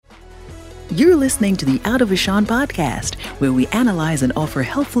You're listening to the Out of Ashan podcast, where we analyze and offer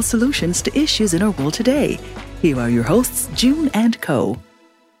helpful solutions to issues in our world today. Here are your hosts, June and Co.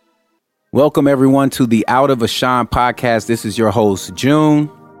 Welcome, everyone, to the Out of Ashan podcast. This is your host, June.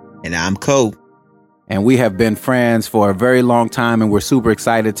 And I'm Co. And we have been friends for a very long time, and we're super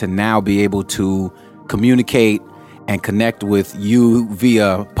excited to now be able to communicate and connect with you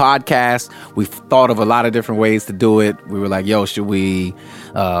via podcast. We've thought of a lot of different ways to do it. We were like, yo, should we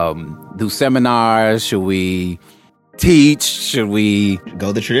do seminars? Should we teach? Should we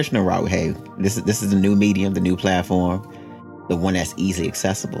go the traditional route? Hey, this is the new medium, the new platform, the one that's easily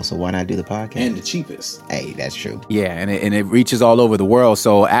accessible. So why not do the podcast? And the cheapest. Hey, that's true. Yeah, and it reaches all over the world.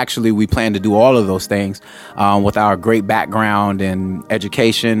 So actually, we plan to do all of those things with our great background in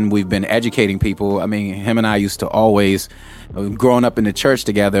education. We've been educating people. I mean, him and I used to always, growing up in the church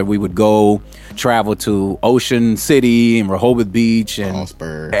together, we would go travel to Ocean City and Rehoboth Beach and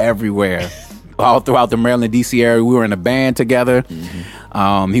Frostburg. Everywhere. All throughout the Maryland, D.C. area. We were in a band together.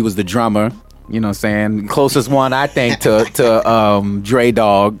 Mm-hmm. He was the drummer. You know what I'm saying? Closest one, I think, to Dre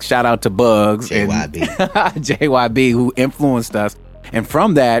Dog. Shout out to Bugs. JYB. JYB, who influenced us. And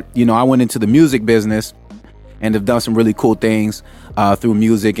from that, you know, I went into the music business and have done some really cool things through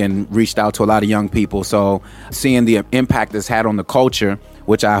music and reached out to a lot of young people. So seeing the impact it's had on the culture,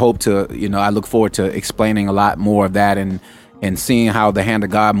 which I hope to, you know, I look forward to explaining a lot more of that and seeing how the hand of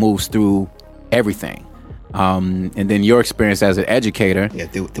God moves through everything. And then your experience as an educator. Yeah,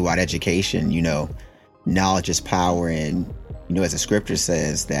 throughout education, you know, knowledge is power. And, you know, as the scripture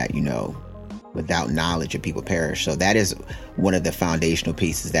says that, you know, without knowledge, your people perish. So that is one of the foundational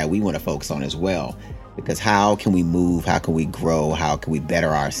pieces that we want to focus on as well. Because how can we move? How can we grow? How can we better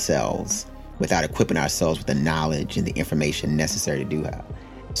ourselves without equipping ourselves with the knowledge and the information necessary to do that?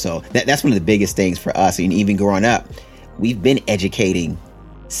 So that's one of the biggest things for us. And even growing up, we've been educating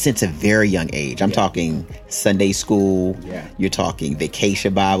since a very young age. I'm talking Sunday school. Yeah. You're talking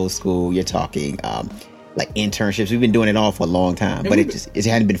vacation Bible school. You're talking like internships. We've been doing it all for a long time, but it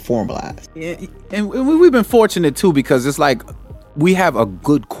hadn't been formalized. And we've been fortunate too, because it's like we have a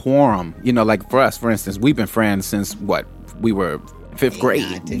good quorum. You know, like for us, for instance, we've been friends since we were fifth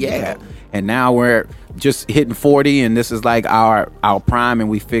grade. Yeah. And now we're just hitting 40, and this is like our prime. And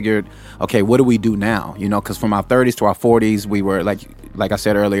we figured, okay, what do we do now? You know, because from our 30s to our 40s, we were like I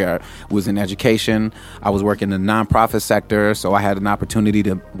said earlier, was in education. I was working in the nonprofit sector, so I had an opportunity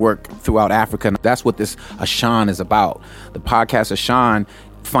to work throughout Africa. And that's what this Ashan is about. The podcast Ashan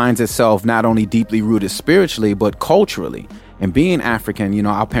finds itself not only deeply rooted spiritually, but culturally. And being African, you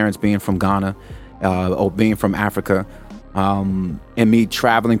know, our parents being from Ghana or being from Africa, and me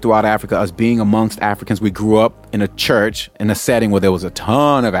traveling throughout Africa, us being amongst Africans, we grew up in a church in a setting where there was a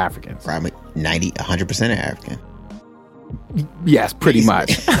ton of Africans. Probably 100% African. Yes, pretty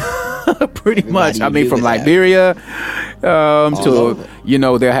much. Pretty much. I mean, from Liberia to, you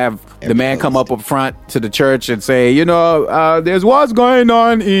know, they have the man come up front to the church and say, you know, there's what's going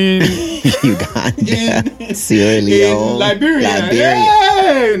on in Uganda, Sierra Leone, in Liberia.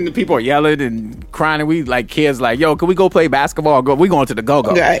 Yeah! And the people are yelling and crying, and we like kids like, yo, can we go play basketball? We going to the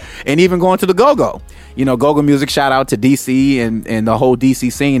go-go. Okay. And even going to the go-go. You know, go-go music, shout out to DC and the whole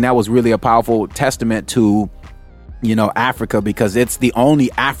DC scene. That was really a powerful testament to, you know, Africa, because it's the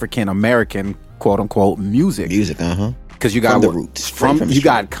only African American quote unquote music. Because you got from the roots, you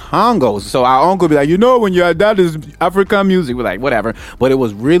got Congos. So our uncle be like, you know, when that is African music. We're like, whatever. But it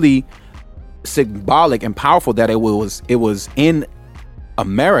was really symbolic and powerful that it was in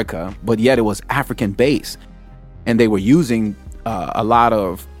America, but yet it was African based, and they were using a lot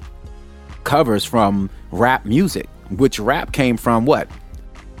of covers from rap music, which rap came from what?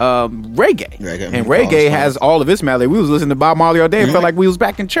 Reggae. And reggae has all of its melody. We was listening to Bob Marley all day and felt like we was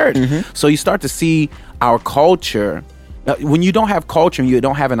back in church. So you start to see our culture. When you don't have culture and you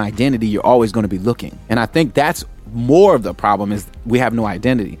don't have an identity, you're always going to be looking. And I think that's more of the problem, is we have no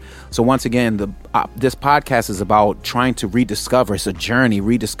identity. So once again, this podcast is about trying to rediscover. It's a journey,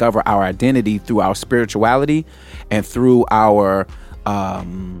 rediscover our identity through our spirituality and through our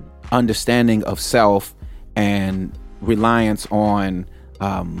understanding of self and reliance on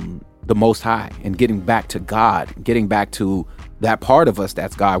the Most High, and getting back to God, getting back to that part of us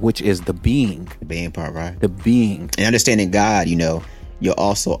that's God, which is the being. The being part, right? The being. And understanding God, you know, you'll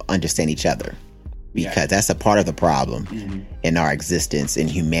also understand each other, because that's a part of the problem in our existence in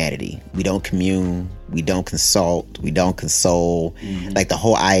humanity. We don't commune, we don't consult, we don't console. Like the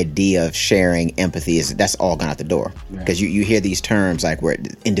whole idea of sharing empathy that's all gone out the door. Because you hear these terms like where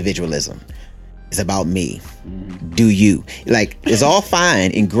individualism. It's about me. Do you. Like, it's all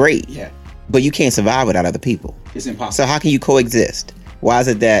fine and great. Yeah. But you can't survive without other people. It's impossible. So how can you coexist? Why is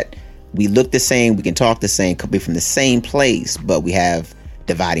it that we look the same, we can talk the same, could be from the same place, but we have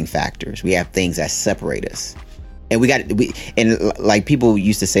dividing factors. We have things that separate us. And like people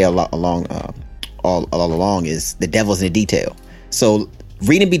used to say all along is the devil's in the detail. So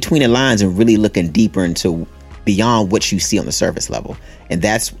reading between the lines and really looking deeper into beyond what you see on the surface level. And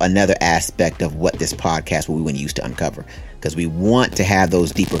that's another aspect of what this podcast, what we want to use to uncover, because we want to have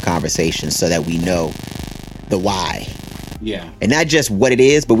those deeper conversations so that we know the why. Yeah. And not just what it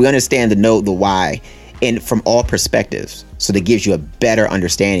is, but we understand the why, and from all perspectives. So that gives you a better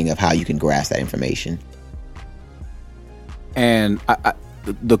understanding of how you can grasp that information. And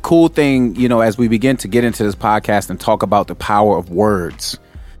the cool thing, you know, as we begin to get into this podcast and talk about the power of words,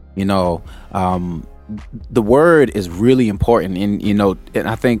 you know, the word is really important. And, you know, and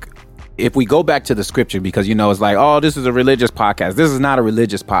I think if we go back to the scripture, because, you know, it's like, oh, this is a religious podcast. This is not a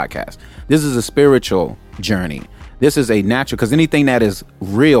religious podcast. This is a spiritual journey. This is a natural, because anything that is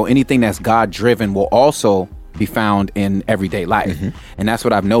real, anything that's God driven will also be found in everyday life. Mm-hmm. And that's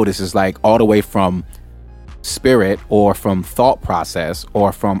what I've noticed is like all the way from spirit or from thought process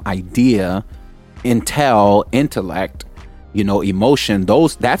or from idea, intellect, you know, emotion,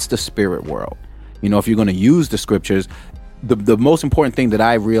 that's the spirit world. You know, if you're going to use the scriptures, the most important thing that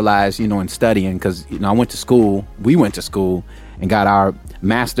I realized, you know, in studying, because, you know, we went to school and got our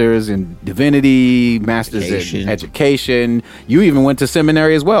masters in divinity, masters in education. You even went to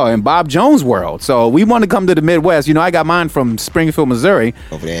seminary as well in Bob Jones' world. So we want to come to the Midwest. You know, I got mine from Springfield, Missouri.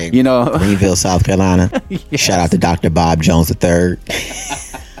 Over there, you know, Greenville, South Carolina. Yes. Shout out to Dr. Bob Jones III.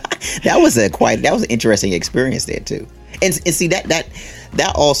 That was an interesting experience there too. And see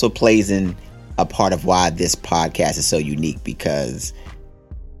that also plays in a part of why this podcast is so unique, because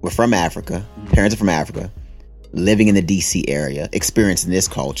we're from Africa. Parents are from Africa, living in the DC area, experiencing this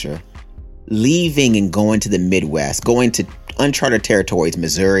culture, leaving and going to the Midwest, going to uncharted territories,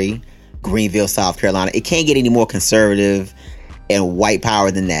 Missouri, Greenville, South Carolina. It can't get any more conservative and white power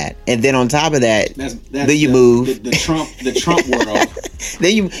than that. And then on top of that, then you move the Trump world.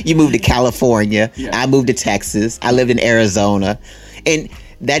 Then you move to California. Yeah. I moved to Texas. I lived in Arizona. And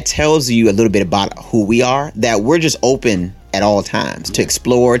that tells you a little bit about who we are, that we're just open at all times to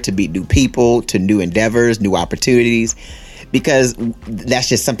explore, to meet new people, to new endeavors, new opportunities, because that's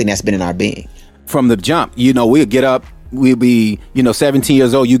just something that's been in our being. From the jump, you know, we'll get up, we'll be, you know, 17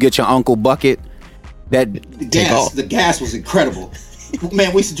 years old, you get your uncle bucket. The gas was incredible.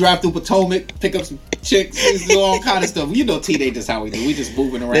 Man, we used to drive through Potomac, pick up some chicks, do all kind of stuff. You know, teenagers how we do. We just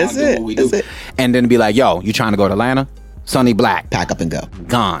moving around, doing what we do. And then be like, yo, you trying to go to Atlanta? Sonny Black. Pack up and go.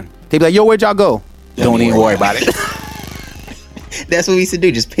 Gone. They be like, yo, where'd y'all go? Don't even worry about it. That's what we used to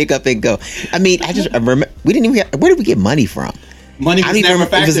do. Just pick up and go. I mean, I remember, where did we get money from? Money was never a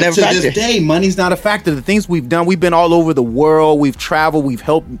factor. To this day, money's not a factor. The things we've done, we've been all over the world. We've traveled. We've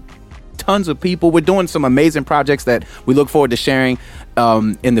helped tons of people. We're doing some amazing projects that we look forward to sharing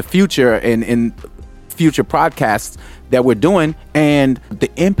in the future and in future podcasts that we're doing, and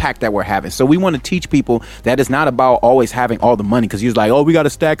the impact that we're having. So we want to teach people that it's not about always having all the money, because you're like, oh, we got to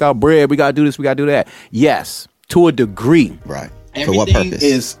stack our bread, we got to do this, we got to do that. Yes, to a degree. Right. For what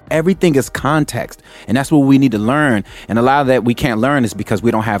purpose? Everything is context, and that's what we need to learn. And a lot of that we can't learn is because we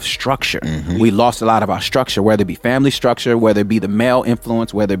don't have structure. Mm-hmm. We lost a lot of our structure, whether it be family structure, whether it be the male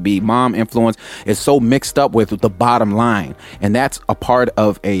influence, whether it be mom influence. It's so mixed up with the bottom line, and that's a part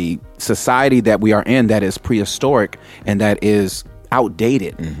of a society that we are in that is prehistoric and that is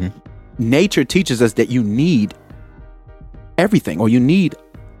outdated. Mm-hmm. Nature teaches us that you need everything, or you need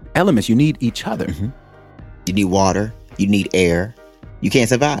elements. You need each other. Mm-hmm. You need water. You need air. You can't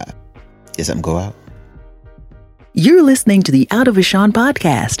survive. Did something go out? You're listening to the Out of Vashon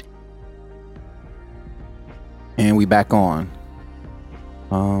podcast. And we back on.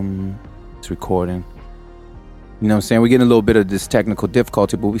 It's recording. You know what I'm saying? We're getting a little bit of this technical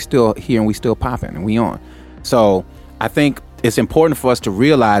difficulty, but we still here and we still popping and we on. So I think it's important for us to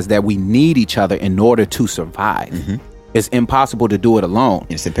realize that we need each other in order to survive. Mm-hmm. It's impossible to do it alone.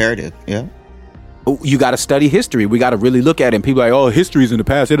 It's imperative. Yeah. You got to study history. We got to really look at it. And people are like, oh, history's in the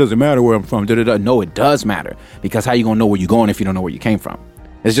past. It doesn't matter where I'm from. Da-da-da. No, it does matter. Because how you going to know where you're going if you don't know where you came from?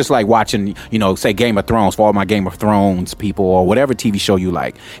 It's just like watching, you know, say Game of Thrones, for all my Game of Thrones people, or whatever TV show you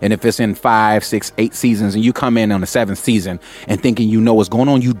like. And if it's in 5, 6, 8 seasons and you come in on the 7th season and thinking you know what's going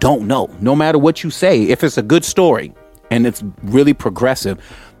on, you don't know. No matter what you say, if it's a good story and it's really progressive,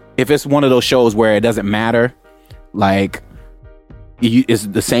 if it's one of those shows where it doesn't matter, like it's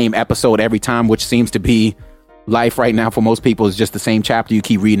the same episode every time, which seems to be life right now for most people, is just the same chapter you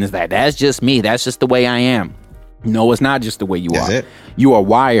keep reading. Is that's just me. That's just the way I am. No, it's not just the way you are. It. You are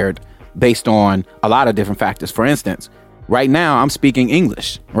wired based on a lot of different factors. For instance, right now I'm speaking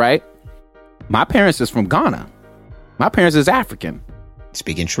English, right? My parents is from Ghana. My parents is African.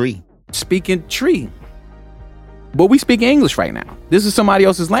 Speaking tree. But we speak English right now. This is somebody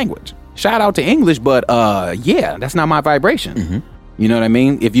else's language. Shout out to English, but yeah, that's not my vibration. Mm-hmm. You know what I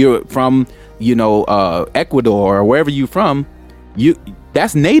mean? If you're from, Ecuador or wherever you're from,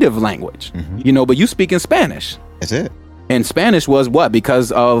 that's native language. Mm-hmm. But you speak in Spanish. That's it. And Spanish was what?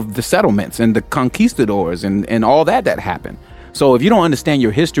 Because of the settlements and the conquistadors and all that happened. So if you don't understand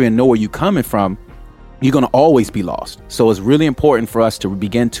your history and know where you're coming from, you're going to always be lost. So it's really important for us to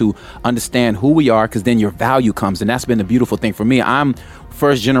begin to understand who we are, because then your value comes. And that's been the beautiful thing for me. I'm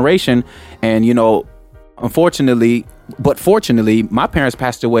first generation, and, unfortunately, but fortunately, my parents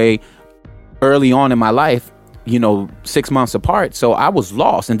passed away early on in my life, 6 months apart. So I was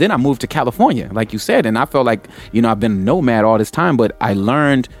lost. And then I moved to California, like you said. And I felt like, I've been a nomad all this time, but I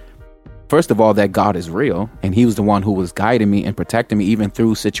learned, first of all, that God is real. And he was the one who was guiding me and protecting me, even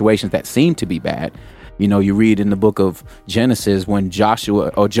through situations that seemed to be bad. You read in the book of Genesis when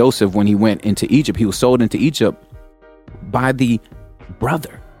Joseph, when he went into Egypt, he was sold into Egypt by his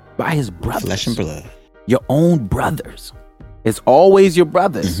brothers. Flesh and blood. Your own brothers. It's always your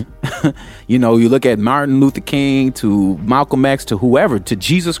brothers. Mm-hmm. You look at Martin Luther King to Malcolm X to whoever, to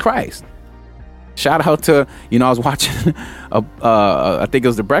Jesus Christ. Shout out to, I was watching, I think it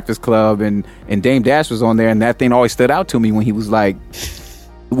was The Breakfast Club, and Dame Dash was on there, and that thing always stood out to me when he was like,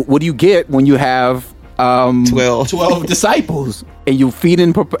 what do you get when you have 12 disciples and you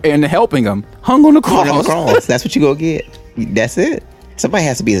feeding and helping them hung on the cross? That's what you go get. That's it. Somebody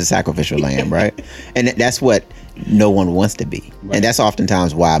has to be the sacrificial lamb, right? And that's what no one wants to be. Right. And that's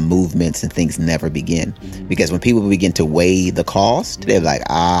oftentimes why movements and things never begin. Mm-hmm. Because when people begin to weigh the cost, they're like,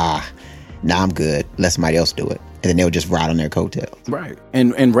 nah, I'm good. Let somebody else do it. And then they'll just ride on their coattails. Right.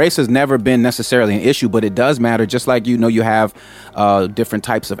 And race has never been necessarily an issue, but it does matter. Just like, you have different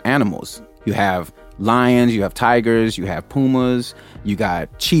types of animals. You have lions, you have tigers, you have pumas, you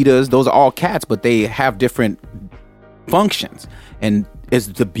got cheetahs. Those are all cats, but they have different functions. And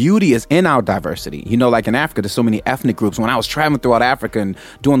the beauty is in our diversity. Like in Africa, there's so many ethnic groups. When I was traveling throughout Africa and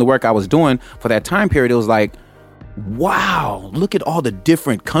doing the work I was doing for that time period, it was like, wow, look at all the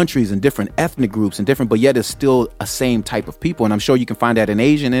different countries and different ethnic groups but yet it's still a same type of people. And I'm sure you can find that in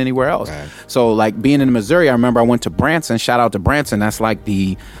Asia and anywhere else. Right. So like being in Missouri, I remember I went to Branson. Shout out to Branson. That's like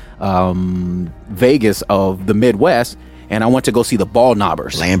the Vegas of the Midwest. And I went to go see the Ball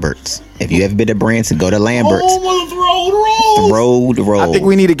Knobbers. Lambert's. If you ever been to Branson, go to Lambert's. Road. I think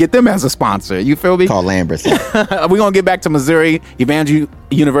we need to get them as a sponsor. You feel me? Call Lambert's. We're going to get back to Missouri. Evangel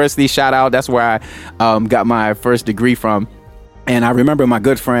University, shout out. That's where I got my first degree from. And I remember my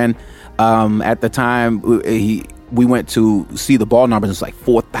good friend at the time, we went to see the Ball Knobbers. There's like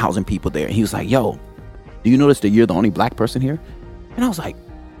 4,000 people there. And he was like, yo, do you notice that you're the only black person here? And I was like,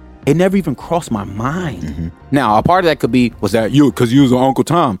 it never even crossed my mind. Mm-hmm. Now, a part of that could be, was that you? Because you was Uncle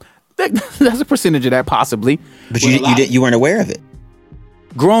Tom. That's a percentage of that, possibly. But you weren't aware of it.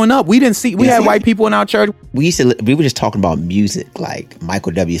 Growing up, we didn't see. We had white people in our church. We were just talking about music, like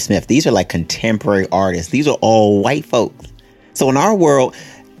Michael W. Smith. These are like contemporary artists. These are all white folks. So in our world,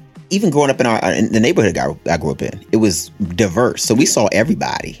 even growing up in the neighborhood I grew up in, it was diverse. So we saw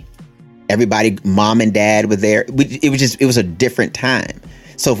everybody. Everybody, mom and dad were there. It was a different time.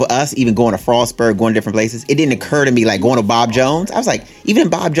 So for us, even going to Frostburg, going to different places, it didn't occur to me like going to Bob Jones. I was like, even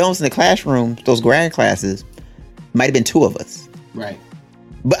Bob Jones in the classroom, those grad classes, might have been 2 of us. Right.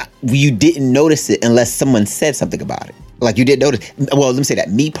 But you didn't notice it unless someone said something about it. Like you did notice. Well, let me say that.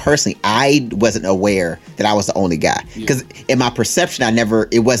 Me personally, I wasn't aware that I was the only guy. Because in my perception,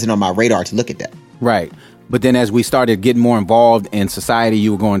 it wasn't on my radar to look at that. Right. But then as we started getting more involved in society,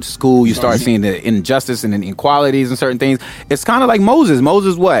 you were going to school, you started seeing the injustice and the inequalities and certain things. It's kind of like Moses.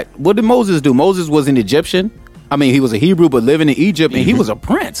 Moses, what? What did Moses do? Moses was an Egyptian. I mean, he was a Hebrew, but living in Egypt, and he was a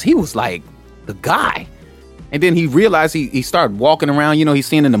prince. He was like the guy. And then he realized he started walking around, he's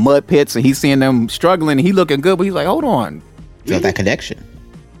seeing in the mud pits and he's seeing them struggling and he looking good, but he's like, hold on. Felt that connection.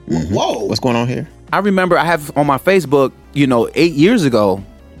 Mm-hmm. Whoa. What's going on here? I remember I have on my Facebook, 8 years ago,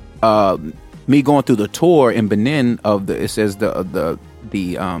 me going through the tour in Benin of what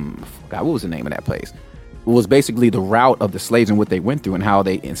was the name of that place? It was basically the route of the slaves and what they went through and how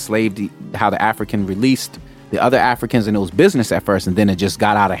they enslaved, how the African released the other Africans, and it was business at first, and then it just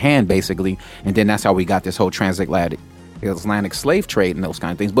got out of hand basically, and then that's how we got this whole transatlantic slave trade and those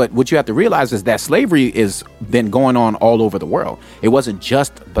kind of things. But what you have to realize is that slavery is been going on all over the world. It wasn't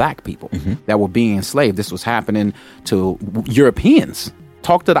just black people that were being enslaved. This was happening to Europeans.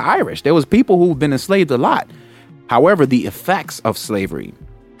 Talk to the Irish. There was people who've been enslaved a lot. However, the effects of slavery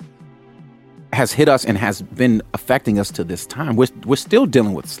has hit us and has been affecting us to this time. We're still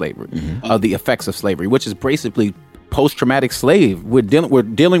dealing with slavery, the effects of slavery, which is basically post-traumatic slave. We're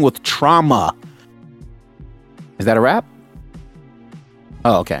dealing with trauma. Is that a wrap?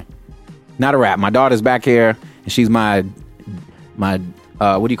 Oh, okay. Not a wrap. My daughter's back here, and she's my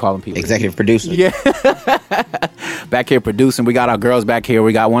what do you call them people? Executive producer. Yeah. Back here producing. We got our girls back here.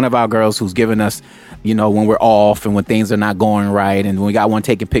 We got one of our girls who's giving us, when we're off and when things are not going right. And we got one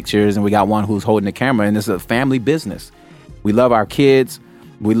taking pictures, and we got one who's holding the camera. And it's a family business. We love our kids.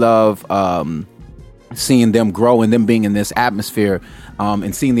 We love seeing them grow and them being in this atmosphere,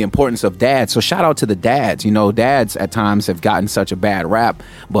 and seeing the importance of dads. So shout out to the dads. Dads at times have gotten such a bad rap,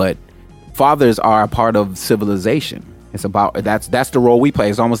 but fathers are a part of civilization. It's about that's the role we play.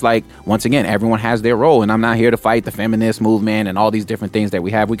 It's almost like, once again, everyone has their role, and I'm not here to fight the feminist movement and all these different things that we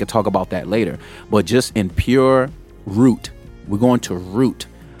have. We could talk about that later, but just in pure root, we're going to root.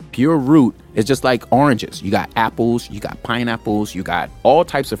 Pure root is just like oranges. You got apples, you got pineapples, you got all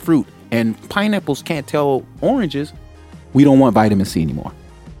types of fruit, and pineapples can't tell oranges we don't want vitamin C anymore.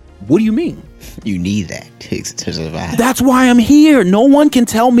 What do you mean? You need that to survive. That's why I'm here. No one can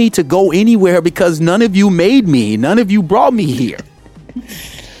tell me to go anywhere because none of you made me. None of you brought me here.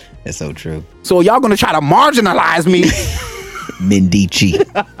 That's so true. So y'all gonna try to marginalize me. Mendici.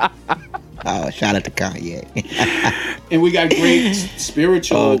 Oh, shout out to Kanye. And we got great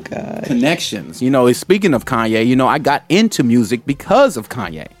spiritual connections. Speaking of Kanye, I got into music because of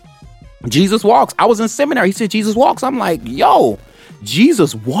Kanye. Jesus Walks. I was in seminary. He said Jesus Walks. I'm like, yo,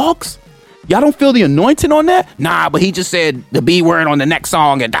 Jesus Walks? Y'all don't feel the anointing on that? Nah, but he just said the B word on the next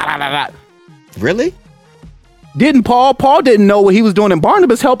song and da-da-da-da. Really? Didn't Paul? Paul didn't know what he was doing, and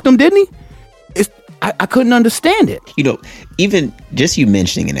Barnabas helped him, didn't he? I couldn't understand it. Even just you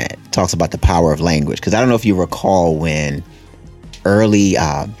mentioning that talks about the power of language. Because I don't know if you recall when early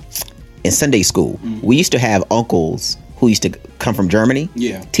in Sunday school, we used to have uncles who used to come from Germany,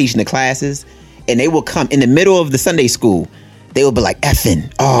 teaching the classes, and they will come in the middle of the Sunday school. They would be like, effing,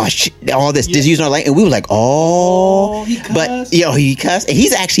 oh, shit, all this, just using our language. And we were like, he cussed. But, he cussed. And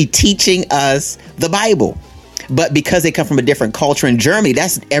he's actually teaching us the Bible. But because they come from a different culture in Germany,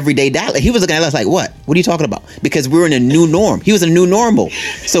 that's everyday dialect. He was looking at us like, what? What are you talking about? Because we're in a new norm. He was a new normal.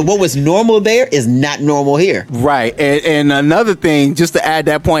 So what was normal there is not normal here. Right. And another thing, just to add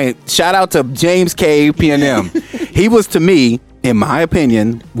that point, shout out to James K. P&M. He was, to me, in my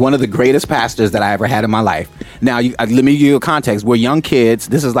opinion, one of the greatest pastors that I ever had in my life. Now, let me give you a context. We're young kids.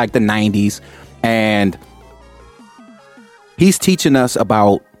 This is like the 90s. And he's teaching us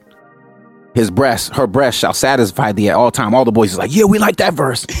about her breast shall satisfy thee at all time. All the boys is like, yeah, we like that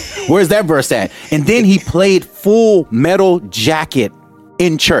verse. Where's that verse at? And then he played Full Metal Jacket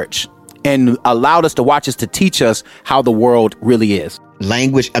in church and allowed us to watch us to teach us how the world really is.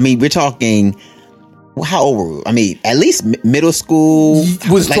 Language. I mean, we're talking... How old were we? I mean, at least middle school.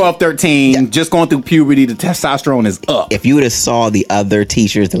 Was 12, 13, just going through puberty. The testosterone is up. If you would have saw the other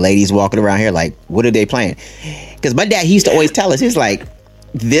teachers, the ladies walking around here, like, what are they playing? Because my dad, he used to always tell us, he's like,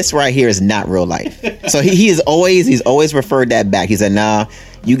 this right here is not real life. So he's always referred that back. He said, nah,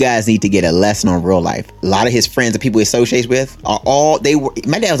 you guys need to get a lesson on real life. A lot of his friends, the people he associates with, my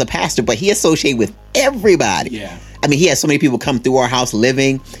dad was a pastor, but he associated with everybody. Yeah. I mean, he had so many people come through our house,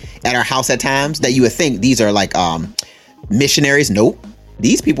 living at our house at times, that you would think these are like missionaries. Nope.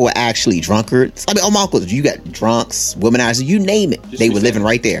 These people were actually drunkards. I mean, all my uncles, you got drunks, womanizers, you name it. They were living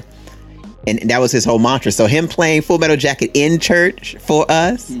right there. And that was his whole mantra. So him playing Full Metal Jacket in church for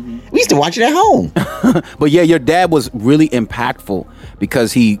us, we used to watch it at home. But yeah, your dad was really impactful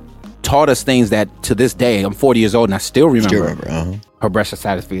because he taught us things that to this day, I'm 40 years old and I still remember. Her breast is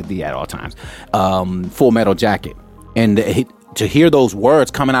satisfied thee at all times. Full Metal Jacket. And to hear those words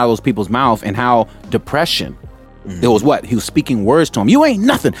coming out of those people's mouth and how depression, it was what? He was speaking words to him. You ain't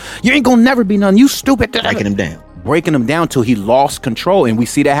nothing. You ain't gonna never be nothing. You stupid. Breaking him down till he lost control. And we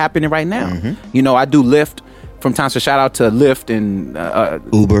see that happening right now. I do Lyft from time to shout out to Lyft and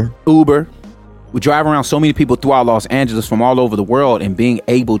Uber. We drive around so many people throughout Los Angeles from all over the world, and being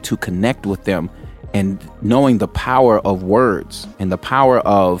able to connect with them and knowing the power of words and the power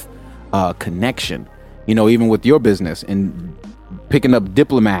of connection. Even with your business and picking up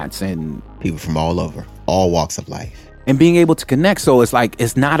diplomats and people from all over, all walks of life, and being able to connect. So it's like,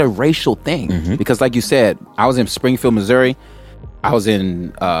 it's not a racial thing because like you said, I was in Springfield, Missouri. I was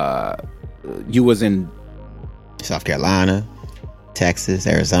in, you was in South Carolina, Texas,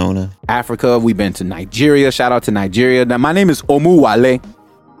 Arizona, Africa. We've been to Nigeria. Shout out to Nigeria. Now, my name is Omuwale.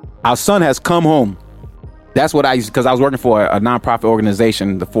 Our son has come home. That's what I used, because I was working for a nonprofit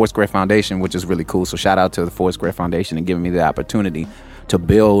organization, the Four Square Foundation, which is really cool. So shout out to the Four Square Foundation and giving me the opportunity to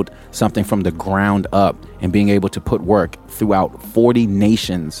build something from the ground up and being able to put work throughout 40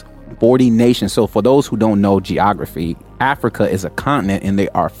 nations. 40 nations. So for those who don't know geography, Africa is a continent, and there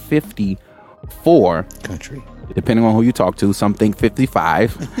are 54 country. Depending on who you talk to, some think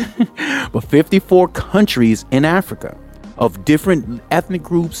 55, but 54 countries in Africa of different ethnic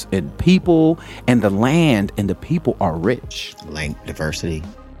groups and people, and the land and the people are rich. Land diversity.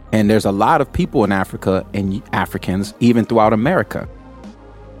 And there's a lot of people in Africa and Africans, even throughout America.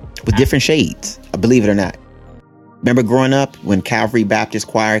 With different shades, believe it or not. Remember growing up when Calvary Baptist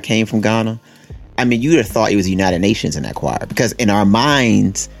Choir came from Ghana? I mean, you'd have thought it was United Nations in that choir, because in our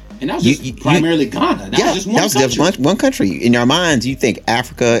minds... And that was just primarily Ghana. That was just one country. In our minds, you think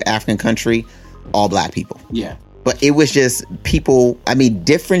Africa, African country, all black people. Yeah. But it was just people, I mean,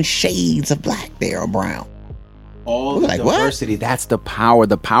 different shades of black there, or brown. All the diversity. What? That's the power.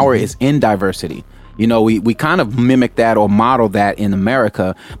 The power is in diversity. You know, we kind of mimic that or model that in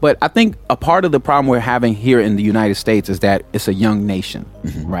America. But I think a part of the problem we're having here in the United States is that it's a young nation,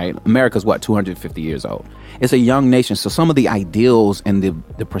 right? America's 250 years old. It's a young nation. So some of the ideals and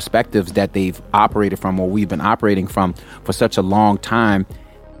the perspectives that they've operated from, or we've been operating from for such a long time,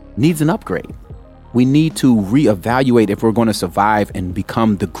 needs an upgrade. We need to reevaluate if we're going to survive and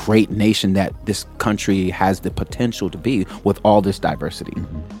become the great nation that this country has the potential to be with all this diversity.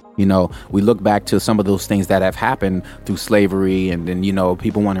 You know, we look back to some of those things that have happened through slavery, and then, you know,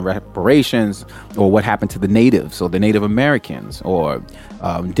 people wanting reparations, or what happened to the natives or the Native Americans, or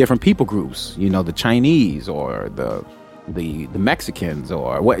different people groups, you know, the Chinese or the Mexicans,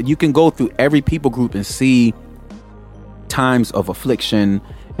 or what. You can go through every people group and see times of affliction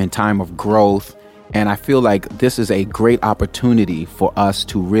and time of growth. And I feel like this is a great opportunity for us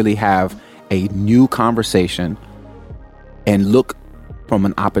to really have a new conversation and look from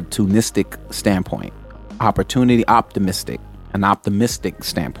an opportunistic standpoint, an optimistic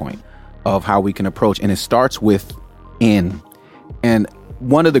standpoint of how we can approach. And it starts with in. And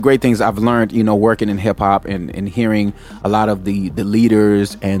one of the great things I've learned, you know, working in hip hop and hearing a lot of the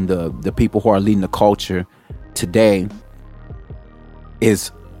leaders and the people who are leading the culture today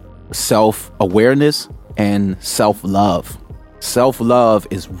is self-awareness and self-love. Self-love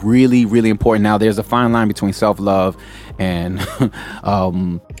is really, really important. Now, there's a fine line between self-love and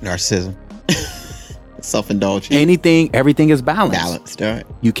narcissism, self-indulgence. Everything is balanced. Right?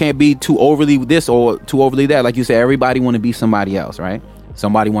 You can't be too overly this or too overly that. Like you said, everybody want to be somebody else, right?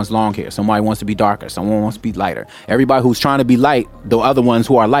 Somebody wants long hair. Somebody wants to be darker. Someone wants to be lighter. Everybody who's trying to be light, the other ones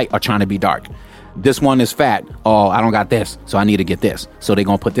who are light are trying to be dark. This one is fat. Oh, I don't got this, so I need to get this. So they're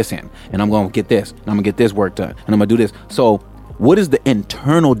going to put this in, and I'm going to get this, and I'm going to get this work done, and I'm going to do this. So what is the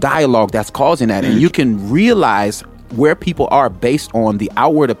internal dialogue that's causing that? And you can realize where people are based on the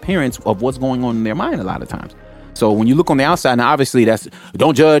outward appearance of what's going on in their mind a lot of times. So when you look on the outside, now obviously that's,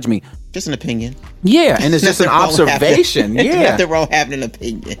 don't judge me. Just an opinion. Yeah, and it's just an observation. Yeah. Nothing wrong having an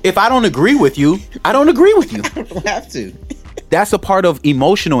opinion. If I don't agree with you, I don't agree with you. I don't have to. That's a part of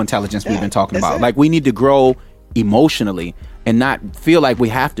emotional intelligence we've been talking about. It. Like, we need to grow emotionally and not feel like we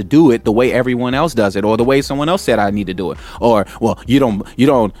have to do it the way everyone else does it, or the way someone else said I need to do it. Or, well,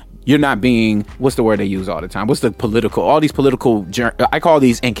 you're not being, what's the word they use all the time? What's the political, all these political, I call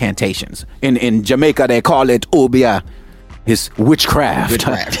these incantations. In Jamaica, they call it obia. It's witchcraft.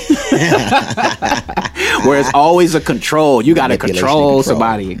 Where it's always a control. You got to control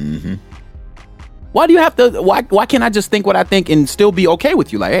somebody. Mm-hmm. Why do you have to, why can't I just think what I think and still be okay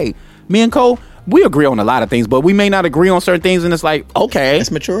with you? Like, hey, me and Cole, we agree on a lot of things, but we may not agree on certain things, and it's like, okay. That's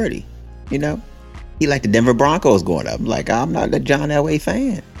maturity, you know? He like the Denver Broncos going up. Like, I'm not a John Elway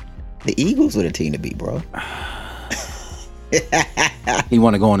fan. The Eagles were the team to beat, bro. He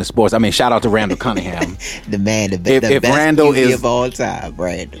want to go into sports. I mean, shout out to Randall Cunningham. The man, the best Randall is of all time,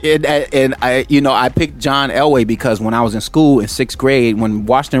 right? And I picked John Elway because when I was in school in 6th grade, when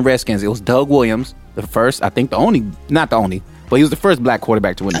Washington Redskins, it was Doug Williams, the first, I think the only, not the only, but he was the first black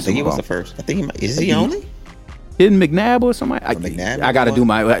quarterback to win the Super Bowl. I think he was the first. I think he might. Is he only? Didn't McNabb or somebody? I got to do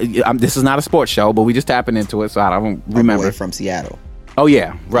my. This is not a sports show, but we just tapping into it, so I don't remember. Boy from Seattle. Oh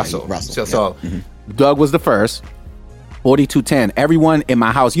yeah, Russell. So Doug was the first. 42-10. Everyone in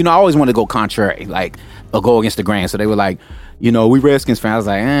my house, I always want to go contrary, like, or go against the grain. So they were like, we Redskins fans. I was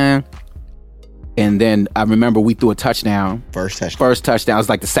like, eh. And then I remember we threw a touchdown. First touchdown. It was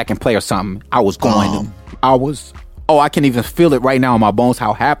like the second play or something. I was going. I can even feel it right now in my bones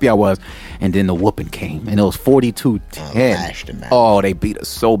how happy I was. And then the whooping came, and it was 42-10. Oh, they beat us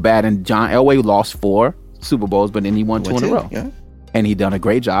so bad. And John Elway lost 4 Super Bowls, but then he won 2 in a row. Yeah. And he done a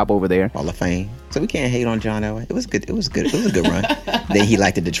great job over there. Hall of Fame. So we can't hate on John Elway. It was good. It was a good run. Then he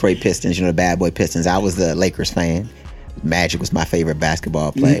liked the Detroit Pistons, the bad boy Pistons. I was the Lakers fan. Magic was my favorite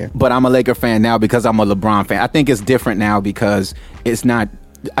basketball player. But I'm a Laker fan now because I'm a LeBron fan. I think it's different now because it's not.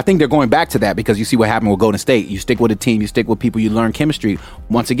 I think they're going back to that because you see what happened with Golden State. You stick with a team, you stick with people, you learn chemistry.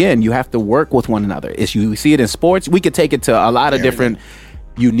 Once again, you have to work with one another. You see it in sports. We could take it to a lot of different.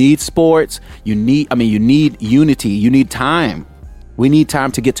 You need sports. You need unity. You need time. We need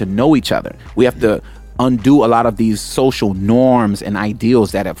time to get to know each other. We have to undo a lot of these social norms and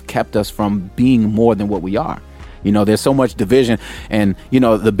ideals that have kept us from being more than what we are. There's so much division. And,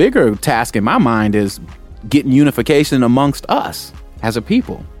 the bigger task in my mind is getting unification amongst us as a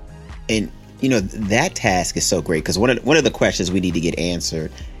people. And, that task is so great because one of the questions we need to get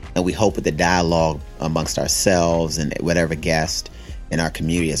answered, and we hope with the dialogue amongst ourselves and whatever guest in our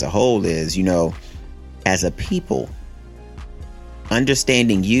community as a whole is, as a people,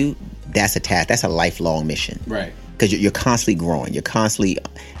 understanding you, that's a task. That's a lifelong mission. Right. Because you're constantly growing. You're constantly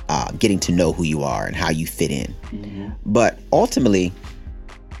getting to know who you are and how you fit in. Mm-hmm. But ultimately,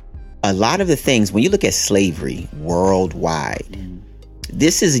 a lot of the things, when you look at slavery worldwide,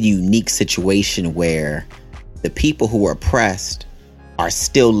 this is a unique situation where the people who were oppressed are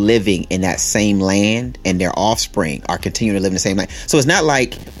still living in that same land and their offspring are continuing to live in the same land. So it's not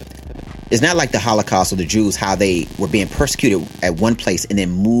like the Holocaust or the Jews, how they were being persecuted at one place and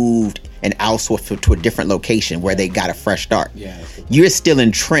then moved and outsourced to a different location where they got a fresh start. Yeah. You're still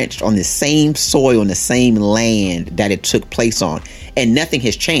entrenched on the same soil and the same land that it took place on. And nothing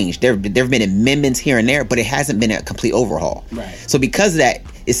has changed. There have been amendments here and there, but it hasn't been a complete overhaul. Right. So because of that,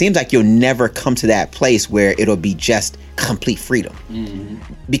 it seems like you'll never come to that place where it'll be just complete freedom.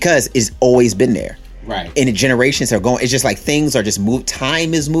 Mm-hmm. Because it's always been there. Right. And the generations are going, it's just like things are just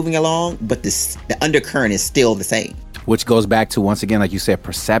time is moving along, but the undercurrent is still the same. Which goes back to, once again, like you said,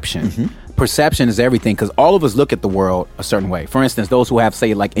 perception. Mm-hmm. Perception is everything because all of us look at the world a certain way. For instance, those who have,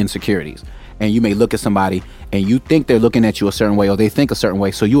 say, like insecurities. And you may look at somebody and you think they're looking at you a certain way or they think a certain way.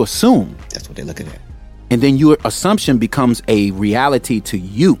 So you assume. That's what they're looking at. And then your assumption becomes a reality to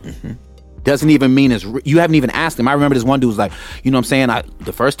you. Mm-hmm. Doesn't even mean you haven't even asked him. I remember this one dude was like, you know what I'm saying?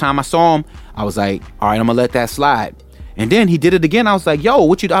 The first time I saw him, I was like, all right, I'm going to let that slide. And then he did it again. I was like, yo,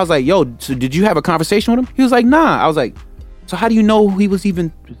 I was like, yo, so did you have a conversation with him? He was like, nah. I was like, so how do you know he was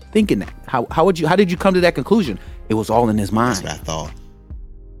even thinking that? How did you come to that conclusion? It was all in his mind. That's what I thought.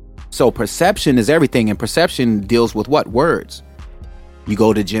 So perception is everything. And perception deals with what? Words. You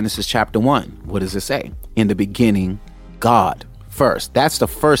go to Genesis chapter 1. What does it say? In the beginning, God first. That's the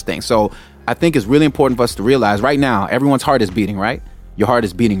first thing. So I think it's really important for us to realize right now, everyone's heart is beating, right? Your heart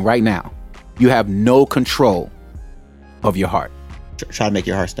is beating right now. You have no control of your heart. Try to make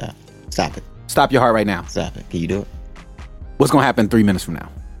your heart stop. Stop it. Stop your heart right now. Stop it. Can you do it? What's going to happen 3 minutes from now?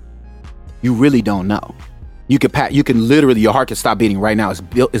 You really don't know. You can literally, your heart can stop beating right now.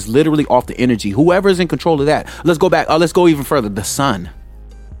 It's literally off the energy. Whoever is in control of that. Let's go back. Let's go even further. The sun.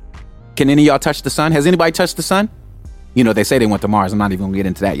 Can any of y'all touch the sun? Has anybody touched the sun? They say they went to Mars. I'm not even going to get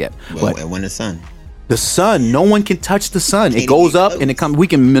into that yet. Well, when the sun, no one can touch the sun. It goes up and it comes. We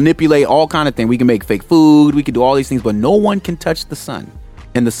can manipulate all kind of things. We can make fake food. We can do all these things, but no one can touch the sun.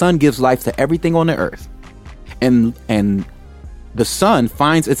 And the sun gives life to everything on the earth. And the sun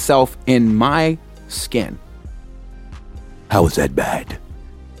finds itself in my skin. How is that bad?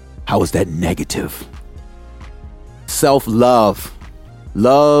 How is that negative? Self-love.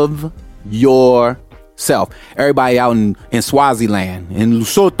 Love yourself. Everybody out in Swaziland, in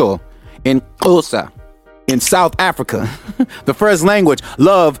Lesotho, in Xhosa, in South Africa. The first language,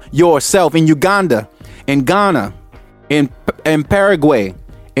 love yourself. In Uganda, in Ghana, in Paraguay,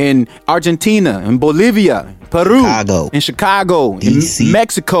 in Argentina, in Bolivia, Peru, Chicago, DC, in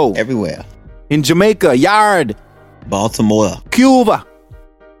Mexico, everywhere. In Jamaica, Yard, Baltimore, Cuba,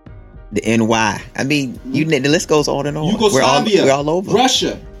 the NY. I mean, the list goes on and on. Yugoslavia, we're all over.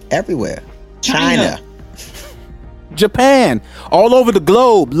 Russia, everywhere. China. Japan, all over the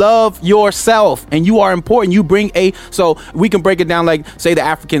globe. Love yourself, and you are important. You bring so we can break it down like, say the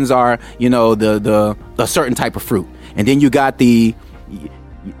Africans are, the a certain type of fruit, and then you got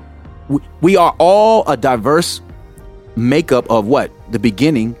we are all a diverse makeup of what? The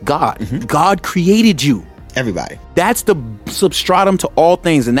beginning, God. Mm-hmm. God created you. Everybody. That's the substratum to all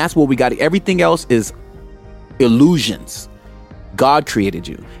things, and that's what we got. Everything else is illusions. God created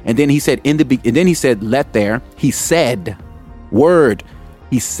you. And then he said, let there. He said, word.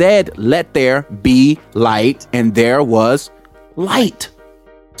 He said, let there be light, and there was light.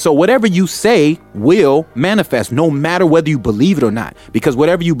 So whatever you say will manifest, no matter whether you believe it or not. Because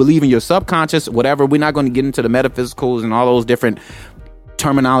whatever you believe in your subconscious, whatever, we're not going to get into the metaphysicals and all those different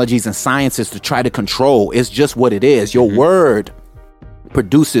terminologies and sciences to try to control. It's just what it is. Your word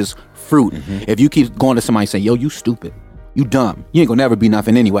produces fruit. Mm-hmm. If you keep going to somebody and say, yo, you stupid. You dumb. You ain't gonna never be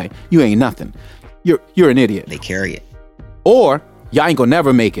nothing anyway. You ain't nothing. You're an idiot. They carry it. Or y'all ain't gonna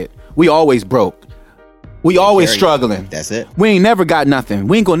never make it. We always broke. We always struggling. That's it. We ain't never got nothing.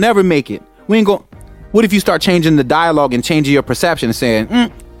 We ain't gonna never make it. We ain't gonna. What if you start changing the dialogue and changing your perception and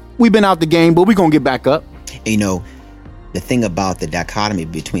saying, we've been out the game, but we gonna get back up? You know, the thing about the dichotomy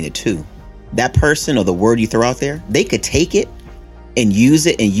between the two, that person or the word you throw out there, they could take it and use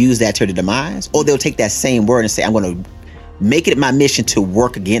that to their demise, or they'll take that same word and say, I'm going to make it my mission to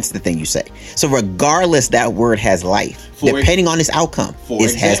work against the thing you say. So regardless, that word has life. Depending on its outcome,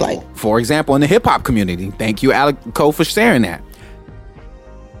 it has life. For example, in the hip hop community, thank you, Alec Cole, for sharing that.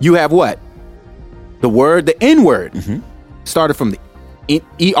 You have what? The word, the N word, started from the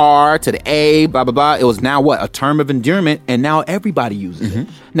ER to the A, blah, blah, blah. It was now what? A term of endearment, and now everybody uses it.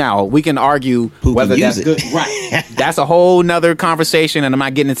 Now, we can argue whether that's good. Right. That's a whole nother conversation, and I'm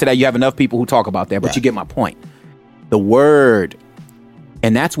not getting into that. You have enough people who talk about that, but you get my point. The word,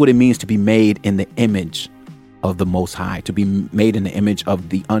 and that's what it means to be made in the image of the Most High, to be made in the image of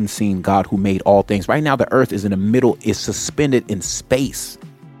the unseen God who made all things. Right now, the earth is in the middle, is suspended in space.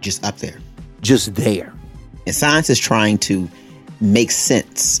 Just up there. Just there. And science is trying to make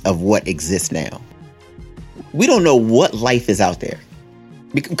sense of what exists now. We don't know what life is out there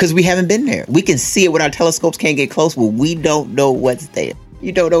because we haven't been there. We can see it with our telescopes, can't get close, but we don't know what's there.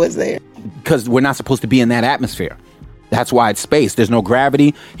 You don't know what's there. Because we're not supposed to be in that atmosphere. That's why it's space. There's no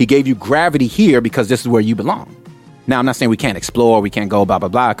gravity. He gave you gravity here because this is where you belong. Now, I'm not saying we can't explore, we can't go blah, blah,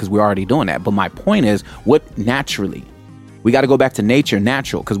 blah, because we're already doing that. But my point is, what naturally? We got to go back to nature,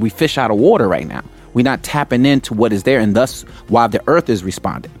 natural, because we fish out of water right now. We're not tapping into what is there, and thus why the earth is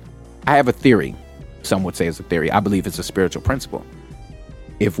responding. I have a theory. Some would say it's a theory. I believe it's a spiritual principle.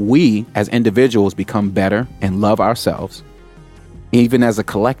 If we as individuals become better and love ourselves, even as a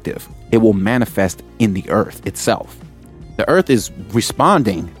collective, it will manifest in the earth itself. The earth is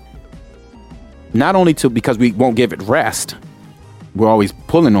responding not only to because we won't give it rest. We're always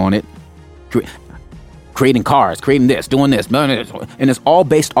pulling on it, creating cars, creating this, doing this, and it's all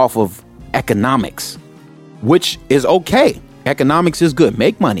based off of economics, which is okay. Economics is good.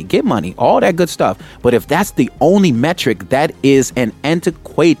 Make money, get money, all that good stuff. But if that's the only metric, that is an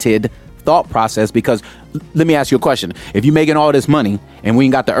antiquated thought process. Because let me ask you a question. If you're making all this money and we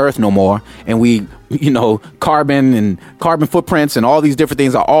ain't got the earth no more, and we, carbon and carbon footprints and all these different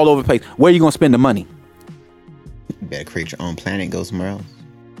things are all over the place, where are you going to spend the money? You better create your own planet and go somewhere else.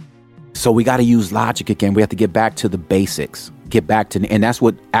 So we got to use logic again. We have to get back to the basics. And that's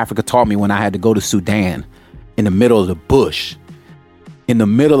what Africa taught me when I had to go to Sudan, in the middle of the bush. In the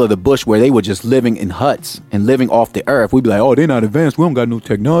middle of the bush where they were just living in huts and living off the earth. We'd be like, oh, they're not advanced. We don't got no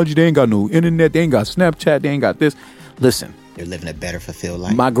technology. They ain't got no internet. They ain't got Snapchat. They ain't got this. Listen. They're living a better fulfilled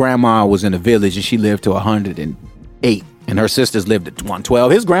life. My grandma was in a village and she lived to 108. And her sisters lived at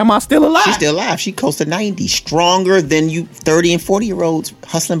 112. His grandma's still alive. She's still alive. She close to 90. Stronger than you 30 and 40-year-olds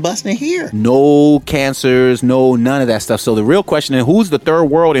hustling, busting here. No cancers, none of that stuff. So the real question is, who's the third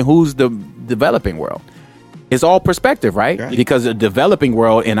world and who's the developing world? It's all perspective, right? Because the developing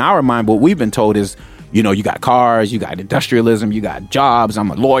world, in our mind, what we've been told is, you got cars, you got industrialism, you got jobs. I'm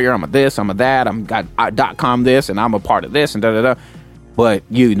a lawyer, I'm a this, I'm a that. I'm got .com this, and I'm a part of this, and da-da-da. But,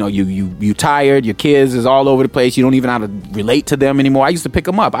 you tired, your kids is all over the place. You don't even know how to relate to them anymore. I used to pick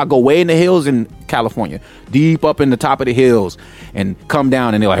them up. I go way in the hills in California, deep up in the top of the hills, and come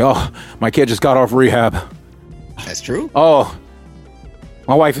down, and they're like, oh, my kid just got off rehab. That's true. Oh,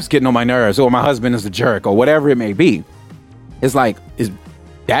 my wife is getting on my nerves, or my husband is a jerk, or whatever it may be. It's like,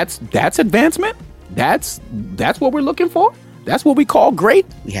 that's advancement? That's what we're looking for? That's what we call great?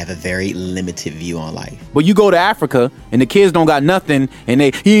 We have a very limited view on life. But you go to Africa and the kids don't got nothing, and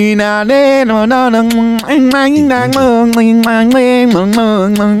they laugh.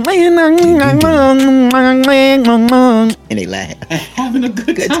 Having a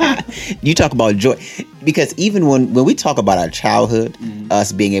good time. You talk about joy. Because even when we talk about our childhood,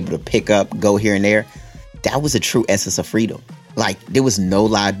 us being able to pick up, go here and there, that was a true essence of freedom. Like, there was no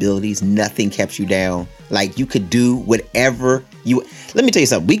liabilities. Nothing kept you down. Like, you could do whatever you... Let me tell you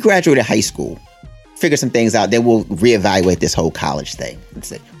something. We graduated high school, figured some things out. Then we'll reevaluate this whole college thing.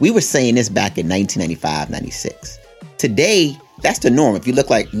 We were saying this back in 1995, 96. Today, that's the norm. If you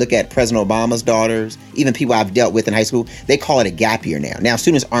look at President Obama's daughters, even people I've dealt with in high school, they call it a gap year now. Now,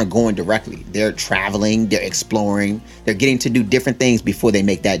 students aren't going directly. They're traveling. They're exploring. They're getting to do different things before they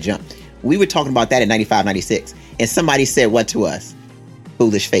make that jump. We were talking about that in 95, 96. And somebody said what to us?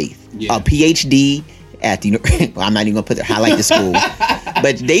 Foolish faith. Yeah. A PhD at the... Well, I'm not even going to highlight the school.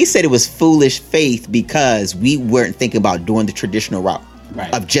 But they said it was foolish faith because we weren't thinking about doing the traditional route.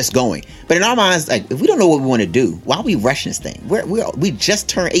 of just going. But in our minds, like, if we don't know what we want to do, why are we rushing this thing? We just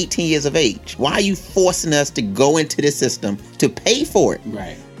turned 18 years of age. Why are you forcing us to go into this system to pay for it?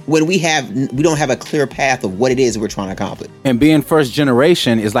 Right. When we don't have a clear path of what it is we're trying to accomplish. And being first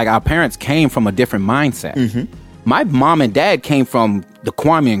generation is like our parents came from a different mindset. Mm-hmm. My mom and dad came from the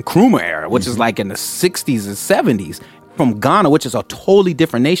Kwame Nkrumah era, which is like in the 60s and 70s, from Ghana, which is a totally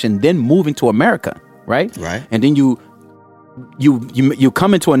different nation, then moving to America, right? Right. And then you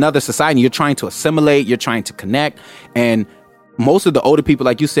come into another society, you're trying to assimilate, you're trying to connect. And most of the older people,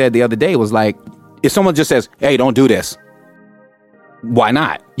 like you said the other day, was like, if someone just says, hey, don't do this, why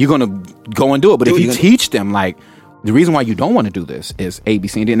not? You're going to go and do it. But if you teach them, like, the reason why you don't want to do this is A, B,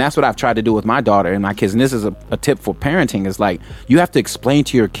 C, and D. And that's what I've tried to do with my daughter and my kids. And this is a tip for parenting, is like, you have to explain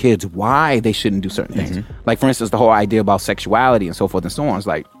to your kids why they shouldn't do certain things. Like, for instance, the whole idea about sexuality and so forth and so on. It's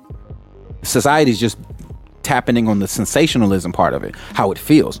like, society's just tapping on the sensationalism part of it, how it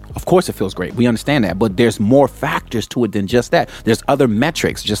feels. Of course it feels great. We understand that. But there's more factors to it than just that. There's other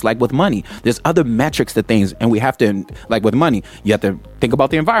metrics, just like with money. There's other metrics to things. And we have to, like with money, you have to think about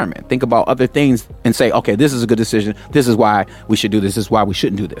the environment, think about other things and say, okay, this is a good decision. This is why we should do this. This is why we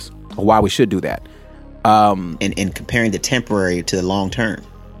shouldn't do this, or why we should do that. And comparing the temporary to the long term.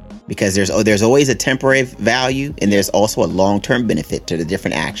 Because there's always a temporary value, and there's also a long-term benefit to the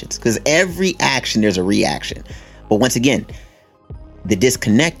different actions. Because every action, there's a reaction. But once again, the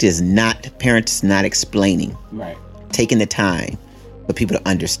disconnect is parents not explaining, right, taking the time for people to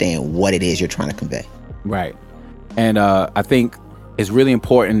understand what it is you're trying to convey. Right. And I think it's really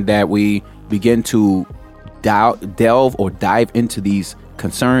important that we begin to delve or dive into these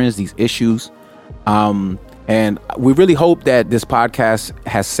concerns, these issues. And we really hope that this podcast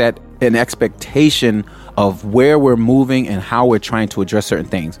has set an expectation of where we're moving and how we're trying to address certain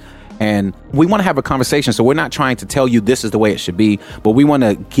things. And we want to have a conversation. So we're not trying to tell you this is the way it should be, but we want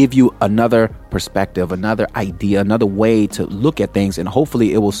to give you another perspective, another idea, another way to look at things. And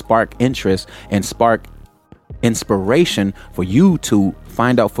hopefully it will spark interest and spark inspiration for you to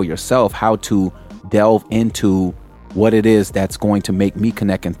find out for yourself how to delve into what it is that's going to make me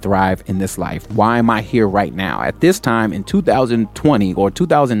connect and thrive in this life. Why am I here right now? At this time in 2020 or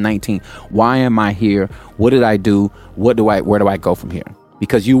 2019, why am I here? What did I do? Where do I go from here?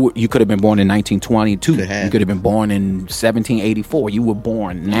 Because you could have been born in 1922. You could have been born in 1784. You were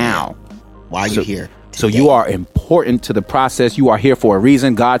born now. Why are you here today? So you are important to the process. You are here for a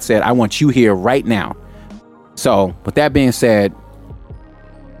reason. God said, I want you here right now. So with that being said,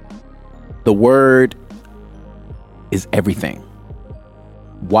 the word is everything.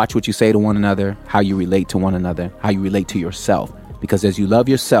 Watch what you say to one another, how you relate to one another, how you relate to yourself. Because as you love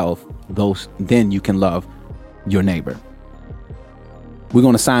yourself, then you can love your neighbor. We're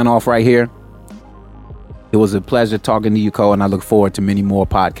going to sign off right here. It was a pleasure talking to you, Cole, and I look forward to many more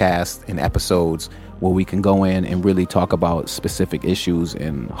podcasts and episodes where we can go in and really talk about specific issues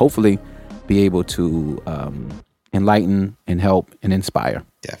and hopefully be able to enlighten and help and inspire.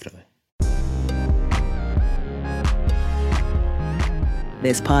 Definitely.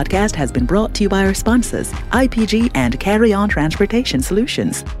 This podcast has been brought to you by our sponsors, IPG and Carry On Transportation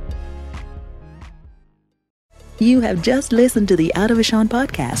Solutions. You have just listened to the Out of Ishan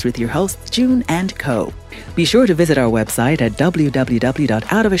podcast with your hosts, June and Co. Be sure to visit our website at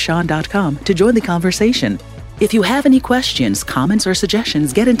www.outofishan.com to join the conversation. If you have any questions, comments, or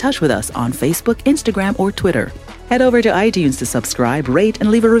suggestions, get in touch with us on Facebook, Instagram, or Twitter. Head over to iTunes to subscribe, rate,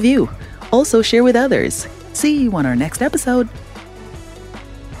 and leave a review. Also, share with others. See you on our next episode.